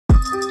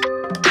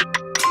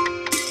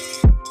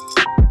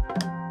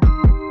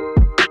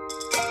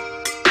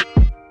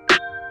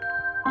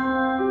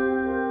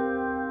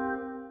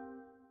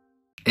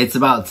It's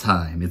about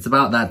time. It's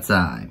about that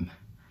time.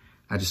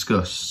 I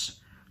discuss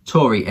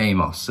Tori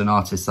Amos, an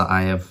artist that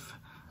I have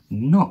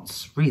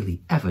not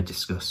really ever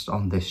discussed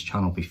on this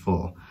channel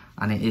before.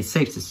 And it is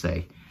safe to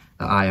say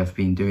that I have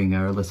been doing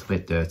her a little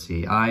bit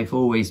dirty. I've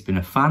always been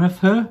a fan of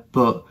her,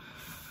 but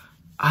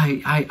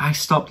I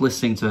stopped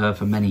listening to her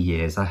for many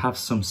years. I have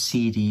some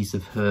CDs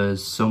of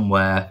hers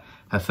somewhere.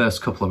 Her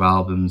first couple of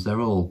albums, they're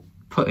all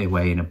put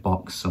away in a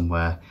box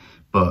somewhere.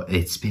 But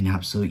it's been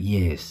absolute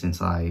years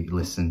since I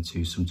listened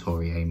to some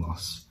Tori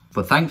Amos.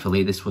 But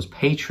thankfully, this was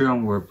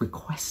Patreon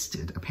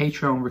requested, a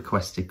Patreon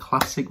requested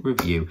classic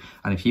review.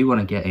 And if you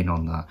want to get in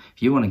on that,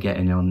 if you want to get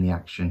in on the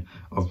action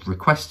of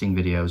requesting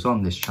videos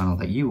on this channel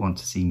that you want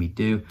to see me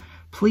do,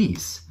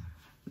 please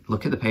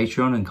look at the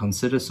Patreon and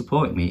consider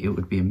supporting me. It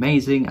would be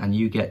amazing, and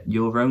you get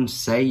your own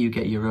say, you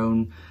get your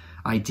own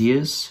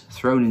ideas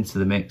thrown into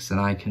the mix, and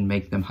I can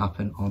make them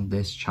happen on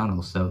this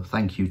channel. So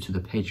thank you to the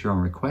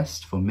Patreon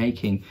request for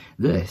making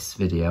this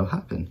video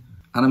happen.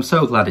 And I'm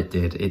so glad it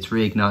did. It's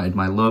reignited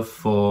my love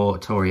for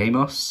Tori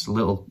Amos.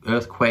 Little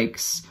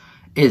Earthquakes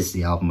is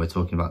the album we're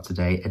talking about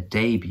today, a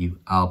debut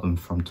album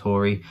from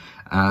Tori,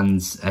 and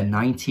a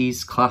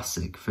 90s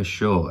classic for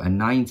sure, a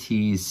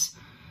 90s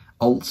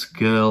alt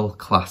girl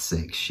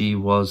classic. She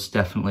was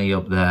definitely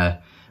up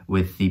there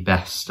with the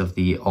best of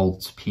the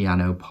alt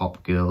piano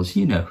pop girls.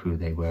 You know who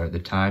they were at the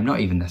time, not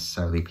even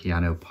necessarily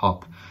piano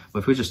pop, but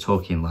if we're just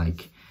talking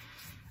like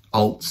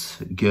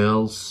alt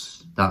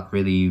girls that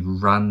really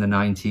ran the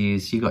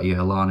 90s, you got your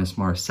Alanis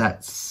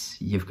Morissettes,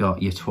 you've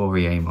got your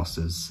Tori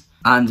Amoses,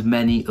 and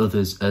many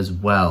others as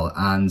well.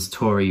 And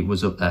Tori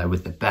was up there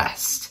with the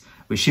best,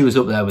 but she was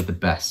up there with the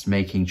best,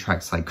 making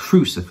tracks like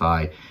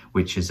Crucify,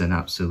 which is an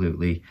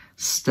absolutely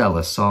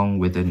stellar song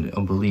with an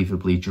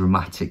unbelievably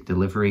dramatic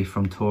delivery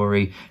from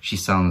Tori. She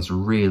sounds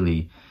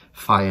really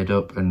fired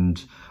up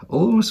and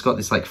almost got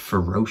this like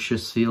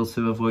ferocious feel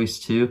to her voice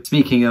too.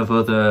 Speaking of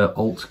other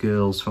alt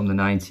girls from the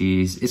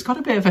 90s, it's got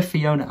a bit of a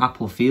Fiona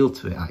Apple feel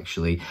to it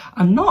actually.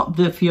 And not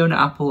the Fiona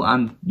Apple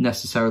I'm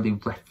necessarily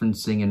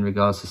referencing in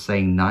regards to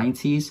saying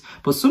 90s,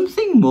 but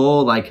something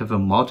more like of a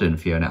modern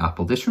Fiona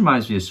Apple. This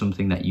reminds me of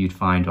something that you'd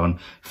find on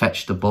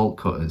Fetch the Bolt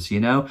Cutters,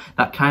 you know?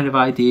 That kind of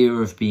idea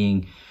of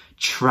being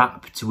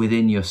trapped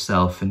within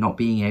yourself and not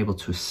being able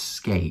to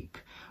escape.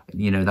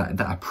 You know, that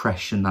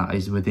oppression that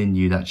is within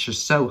you that's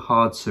just so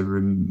hard to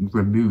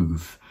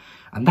remove.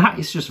 And that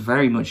is just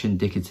very much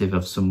indicative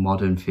of some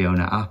modern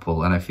Fiona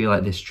Apple. And I feel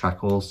like this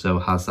track also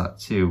has that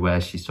too,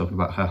 where she's talking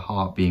about her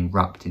heart being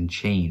wrapped in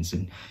chains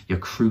and you're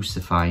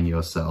crucifying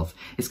yourself.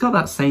 It's got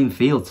that same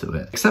feel to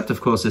it. Except,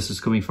 of course, this is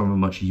coming from a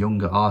much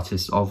younger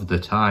artist of the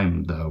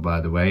time, though,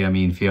 by the way. I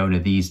mean, Fiona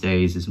these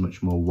days is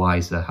much more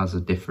wiser, has a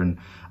different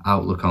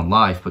outlook on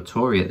life. But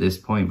Tori at this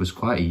point was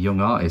quite a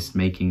young artist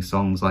making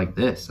songs like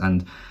this.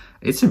 And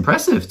it's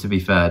impressive, to be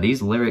fair.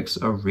 These lyrics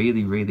are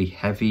really, really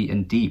heavy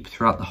and deep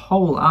throughout the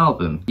whole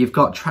album. You've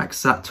got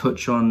tracks that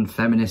touch on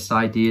feminist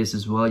ideas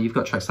as well. You've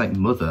got tracks like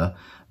Mother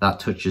that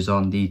touches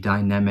on the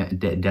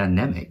dynamic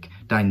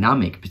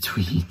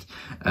between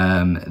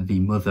the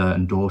mother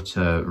and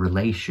daughter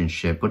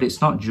relationship. But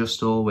it's not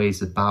just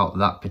always about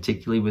that,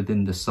 particularly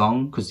within the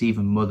song, because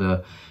even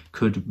Mother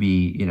could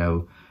be, you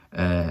know,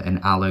 an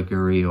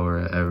allegory or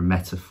a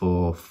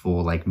metaphor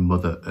for like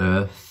Mother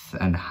Earth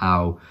and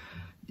how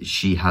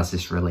she has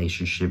this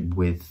relationship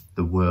with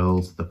the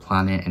world, the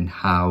planet, and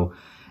how,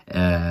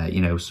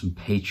 you know, some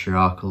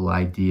patriarchal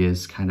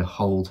ideas kind of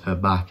hold her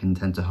back and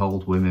tend to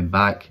hold women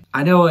back.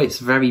 I know it's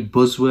very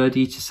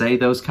buzzwordy to say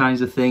those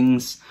kinds of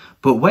things,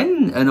 but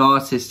when an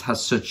artist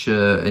has such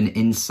an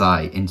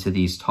insight into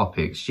these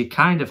topics, you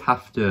kind of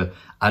have to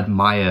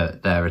admire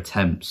their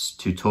attempts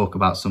to talk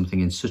about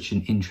something in such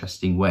an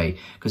interesting way,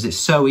 because it's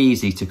so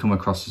easy to come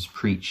across as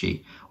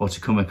preachy or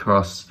to come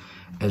across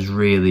as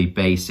really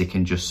basic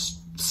and just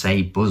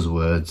say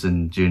buzzwords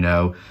and, you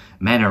know,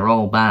 men are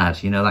all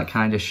bad, you know, that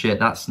kind of shit.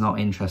 That's not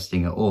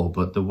interesting at all.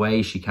 But the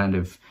way she kind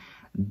of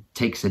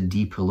takes a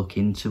deeper look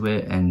into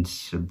it and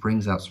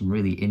brings out some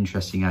really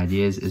interesting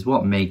ideas is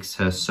what makes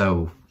her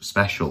so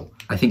special.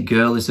 I think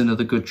Girl is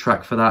another good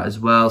track for that as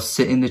well.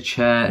 Sit in the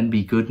chair and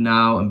be good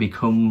now and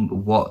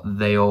become what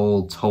they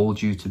all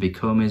told you to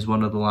become is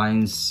one of the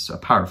lines,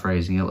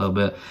 paraphrasing it a little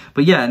bit.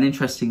 But yeah, an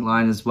interesting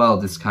line as well,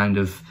 this kind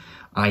of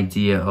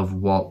idea of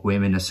what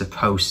women are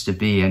supposed to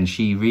be, and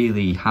she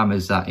really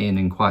hammers that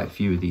in quite a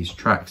few of these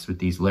tracks with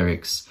these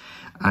lyrics.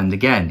 And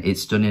again,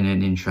 it's done in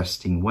an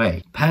interesting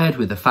way, paired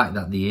with the fact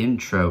that the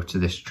intro to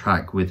this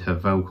track with her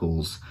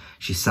vocals,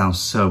 she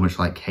sounds so much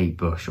like Kate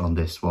Bush on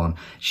this one.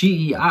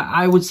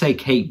 I would say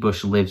Kate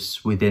Bush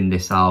lives within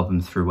this album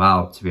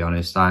throughout, to be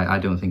honest. I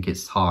don't think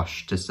it's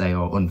harsh to say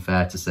or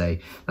unfair to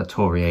say that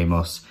Tori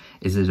Amos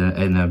is an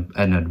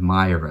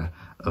admirer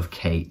of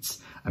Kate.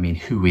 I mean,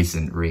 who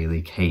isn't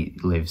really?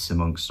 Kate lives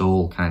amongst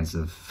all kinds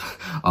of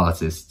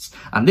artists.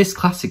 And this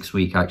Classics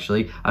week,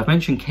 actually, I've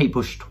mentioned Kate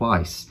Bush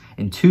twice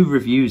in 2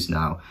 reviews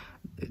now.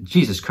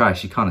 Jesus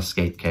Christ, you can't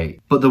escape Kate.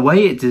 But the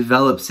way it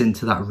develops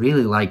into that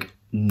really like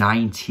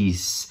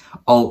 90s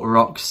alt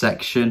rock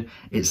section.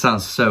 It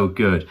sounds so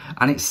good,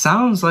 and it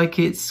sounds like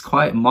it's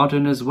quite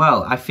modern as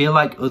well. I feel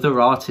like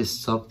other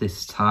artists of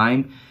this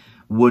time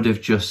would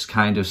have just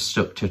kind of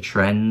stuck to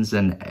trends,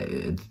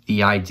 and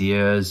the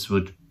ideas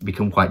would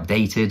become quite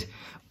dated.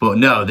 But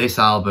no, this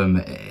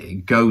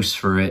album goes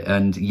for it,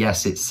 and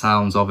yes, it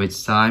sounds of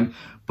its time,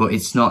 but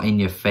it's not in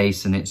your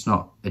face and it's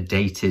not a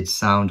dated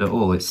sound at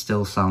all. It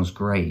still sounds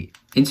great.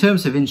 In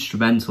terms of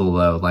instrumental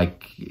though,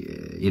 like,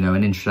 you know,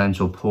 an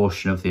instrumental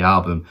portion of the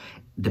album,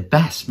 the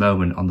best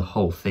moment on the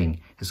whole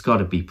thing has got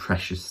to be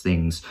Precious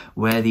Things,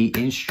 where the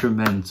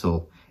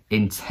instrumental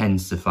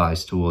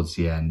intensifies towards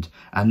the end.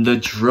 And the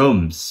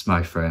drums,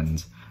 my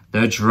friend,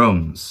 the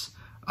drums.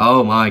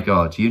 Oh my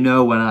God, you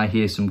know, when I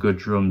hear some good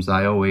drums,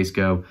 I always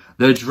go,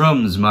 the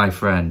drums, my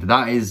friend.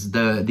 That is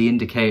the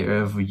indicator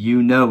of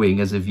you knowing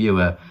as a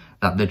viewer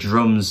that the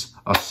drums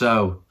are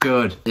so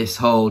good. This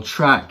whole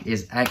track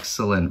is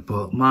excellent,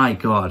 but my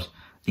God,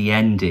 the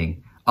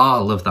ending. Oh, I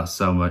love that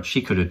so much.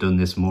 She could have done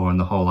this more on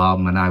the whole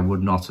album, and I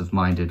would not have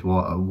minded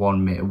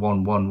one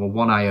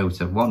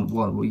iota.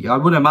 I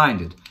wouldn't have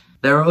minded.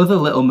 There are other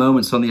little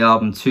moments on the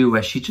album too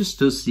where she just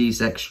does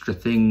these extra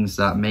things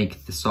that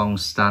make the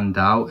songs stand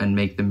out and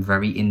make them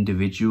very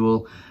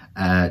individual.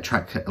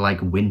 Track like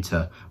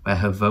Winter, where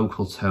her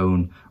vocal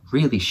tone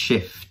really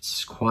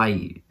shifts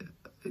quite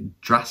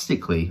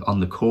drastically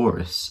on the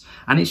chorus,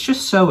 and it's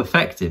just so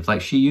effective.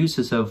 Like, she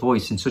uses her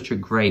voice in such a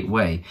great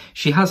way.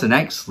 She has an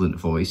excellent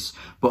voice,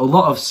 but a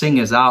lot of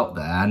singers out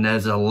there, and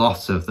there's a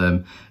lot of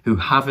them, who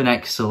have an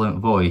excellent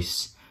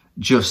voice,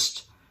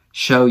 just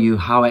show you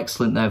how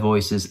excellent their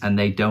voice is and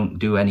they don't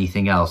do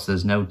anything else.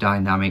 There's no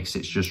dynamics.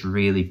 It's just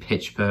really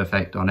pitch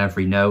perfect on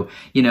every note.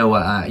 You know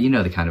what? You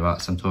know the kind of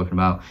artists I'm talking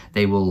about.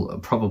 They will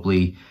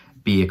probably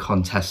be a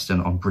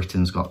contestant on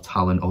Britain's Got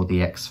Talent or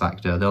The X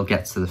Factor. They'll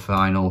get to the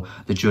final.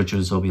 The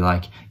judges will be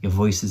like, your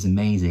voice is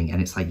amazing.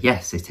 And it's like,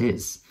 yes, it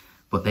is.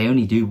 But they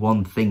only do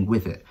one thing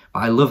with it. But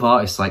I love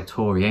artists like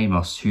Tori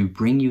Amos who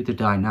bring you the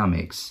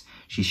dynamics.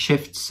 She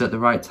shifts at the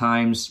right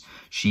times.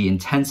 She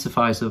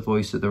intensifies her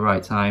voice at the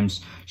right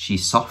times. She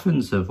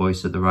softens her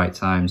voice at the right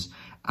times.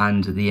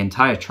 And the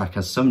entire track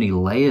has so many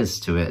layers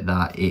to it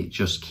that it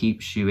just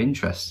keeps you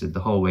interested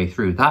the whole way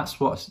through. That's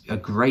what a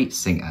great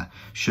singer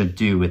should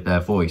do with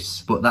their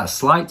voice. But that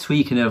slight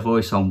tweak in her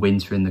voice on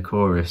Winter in the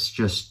chorus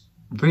just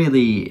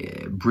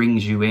really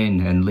brings you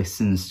in and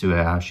listens to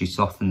her, how she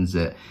softens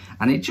it.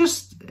 And it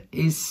just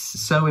is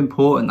so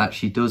important that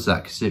she does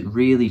that, because it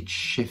really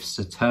shifts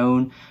the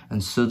tone,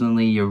 and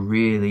suddenly you're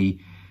really,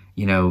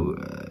 you know,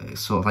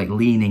 sort of like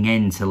leaning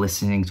into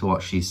listening to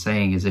what she's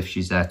saying as if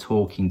she's there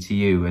talking to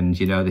you. And,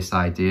 you know, this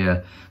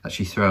idea that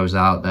she throws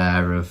out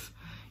there of,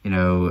 you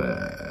know,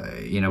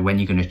 when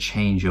you're going to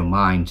change your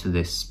mind to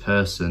this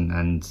person,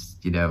 and,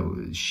 you know,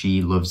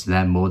 she loves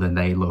them more than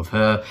they love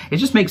her. It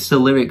just makes the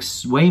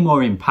lyrics way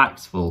more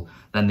impactful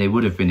than they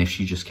would have been if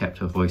she just kept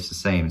her voice the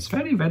same. It's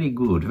very, very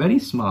good, very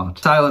smart.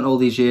 Silent All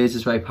These Years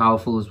is very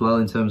powerful as well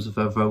in terms of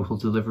her vocal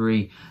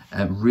delivery.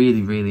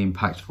 Really, really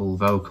impactful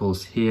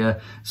vocals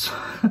here. So,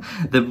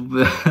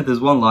 there's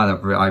one line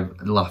that I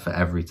laugh at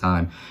every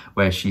time,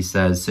 where she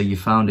says, so you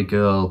found a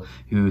girl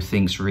who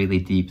thinks really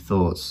deep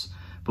thoughts,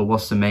 but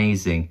what's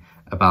amazing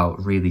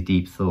about really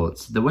deep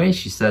thoughts? The way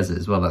she says it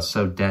as well, that's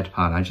so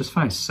deadpan, I just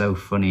find it so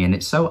funny, and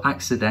it's so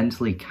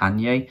accidentally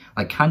Kanye.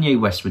 Like, Kanye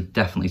West would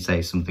definitely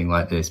say something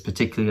like this,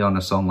 particularly on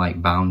a song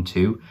like Bound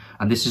 2,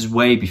 and this is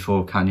way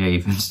before Kanye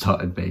even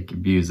started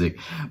making music,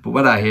 but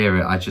when I hear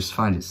it, I just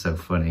find it so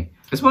funny.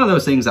 It's one of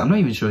those things that I'm not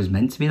even sure is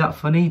meant to be that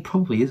funny. It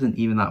probably isn't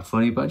even that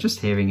funny, but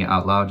just hearing it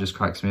out loud just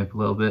cracks me up a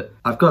little bit.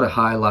 I've got to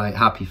highlight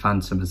Happy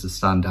Phantom as a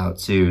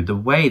standout too. The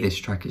way this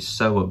track is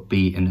so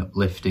upbeat and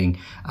uplifting,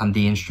 and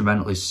the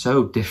instrumental is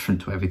so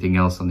different to everything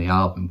else on the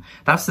album.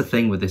 That's the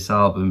thing with this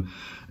album.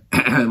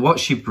 What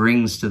she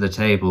brings to the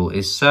table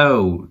is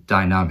so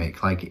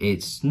dynamic. Like,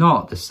 it's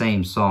not the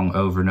same song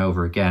over and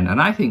over again. And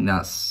I think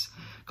that's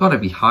got to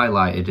be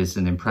highlighted as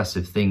an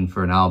impressive thing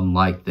for an album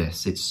like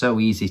this. It's so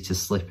easy to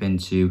slip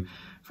into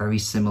very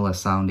similar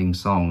sounding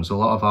songs. A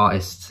lot of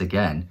artists,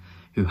 again,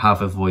 who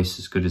have a voice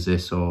as good as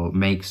this, or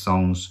make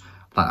songs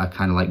that are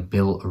kind of like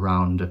built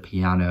around a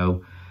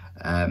piano,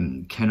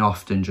 can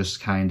often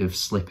just kind of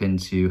slip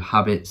into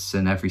habits,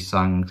 and every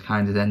song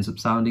kind of ends up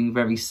sounding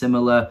very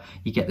similar.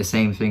 You get the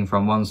same thing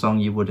from one song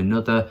you would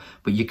another,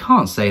 but you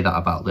can't say that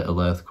about Little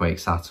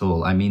Earthquakes at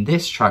all. I mean,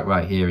 this track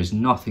right here is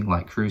nothing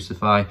like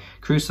Crucify.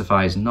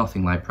 Crucify is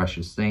nothing like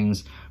Precious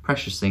Things.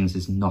 Precious Things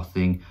is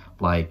nothing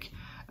like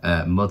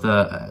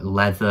Mother,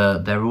 Leather.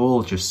 They're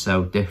all just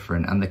so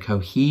different, and the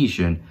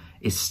cohesion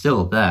is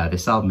still there.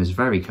 This album is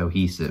very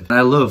cohesive. And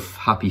I love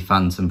Happy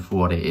Phantom for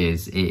what it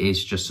is. It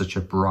is just such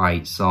a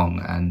bright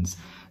song, and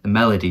the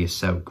melody is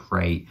so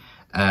great.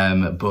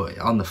 But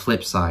on the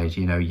flip side,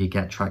 you know, you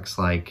get tracks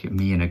like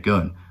Me and a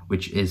Gun,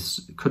 which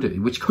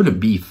couldn't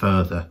be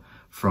further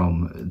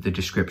from the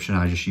description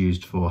I just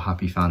used for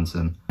Happy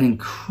Phantom. An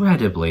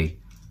incredibly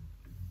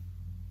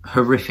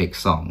horrific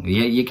song.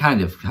 You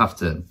kind of have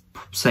to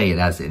say it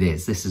as it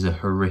is. This is a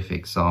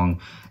horrific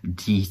song,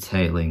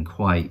 detailing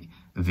quite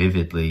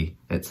vividly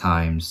at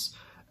times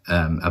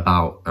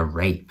about a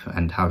rape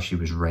and how she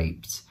was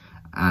raped.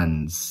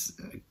 And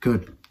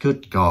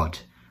good God.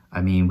 I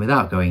mean,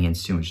 without going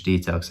into too much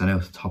detail, because I know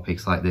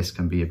topics like this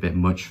can be a bit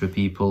much for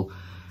people,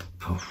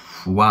 but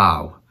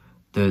wow,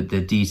 the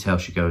detail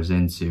she goes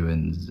into,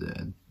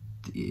 and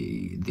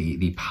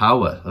the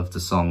power of the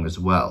song as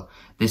well.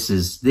 This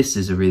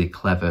is a really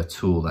clever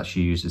tool that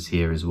she uses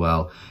here as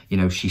well. You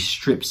know, she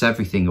strips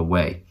everything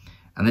away.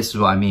 And this is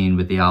what I mean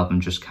with the album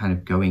just kind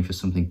of going for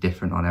something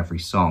different on every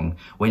song.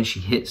 When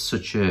she hits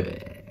such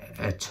a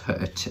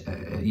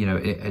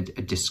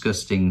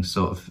disgusting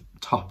sort of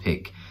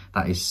topic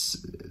that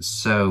is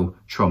so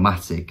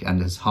traumatic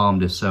and has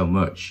harmed her so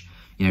much,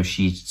 you know,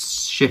 she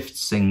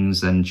shifts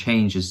things and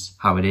changes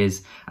how it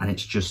is, and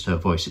it's just her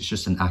voice. It's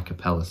just an a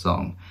cappella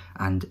song,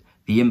 and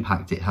the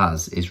impact it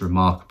has is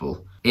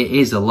remarkable. It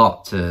is a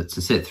lot to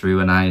sit through,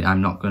 and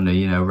I'm not going to,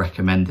 you know,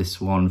 recommend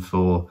this one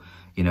for,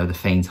 you know, the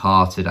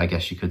faint-hearted, I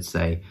guess you could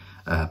say.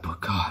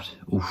 But God,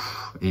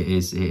 oof, it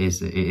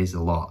is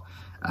a lot.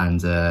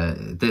 And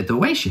the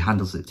way she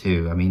handles it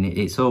too, I mean,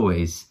 it's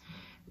always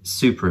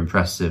super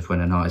impressive when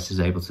an artist is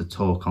able to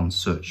talk on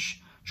such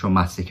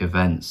traumatic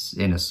events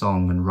in a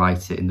song and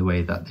write it in the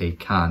way that they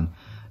can.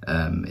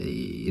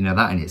 You know,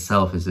 that in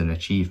itself is an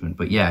achievement.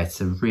 But yeah,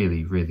 it's a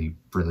really, really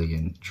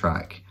brilliant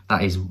track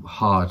that is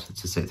hard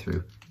to sit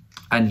through.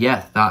 And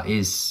yeah, that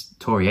is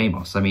Tori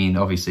Amos. I mean,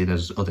 obviously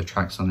there's other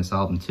tracks on this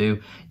album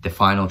too. The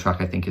final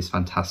track I think is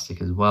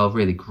fantastic as well.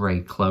 Really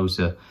great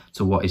closer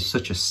to what is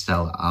such a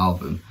stellar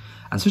album.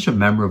 And such a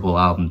memorable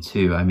album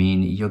too. I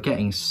mean, you're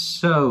getting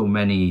so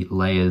many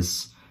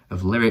layers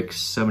of lyrics,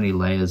 so many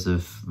layers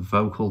of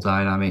vocal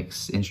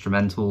dynamics,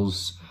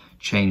 instrumentals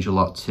change a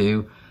lot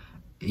too.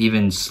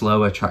 Even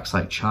slower tracks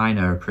like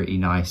China are pretty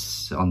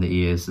nice on the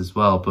ears as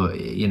well. But,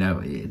 you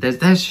know, there's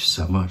just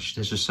so much.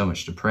 There's just so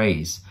much to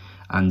praise.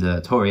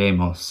 And Tori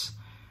Amos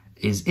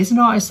is an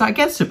artist that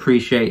gets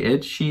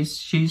appreciated.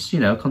 She's you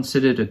know,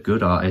 considered a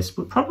good artist,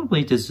 but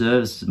probably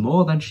deserves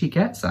more than she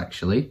gets,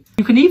 actually.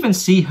 You can even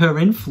see her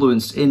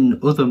influence in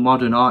other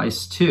modern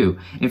artists too.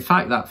 In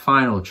fact, that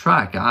final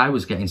track, I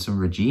was getting some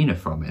Regina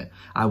from it.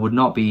 I would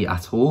not be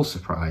at all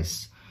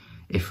surprised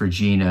if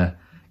Regina,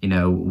 you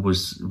know,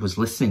 was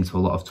listening to a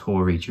lot of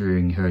Tori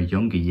during her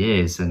younger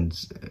years and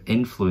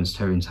influenced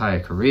her entire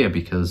career,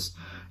 because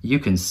you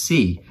can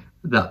see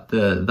that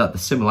the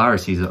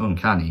similarities are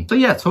uncanny. So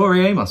yeah,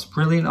 Tori Amos,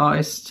 brilliant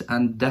artist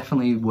and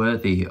definitely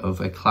worthy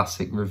of a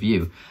classic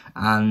review.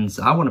 And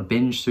I want to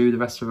binge through the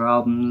rest of her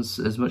albums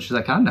as much as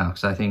I can now,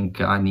 because I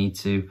think I need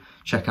to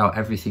check out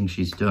everything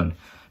she's done,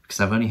 because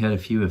I've only heard a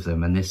few of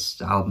them and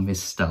this album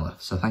is stellar.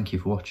 So thank you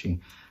for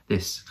watching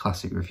this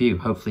classic review.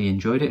 Hopefully you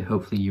enjoyed it.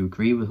 Hopefully you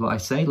agree with what I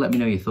say. Let me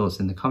know your thoughts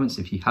in the comments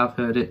if you have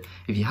heard it.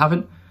 If you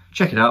haven't,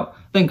 check it out,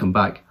 then come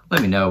back,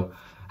 let me know.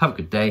 Have a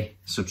good day,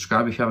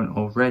 subscribe if you haven't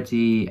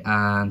already,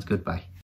 and goodbye.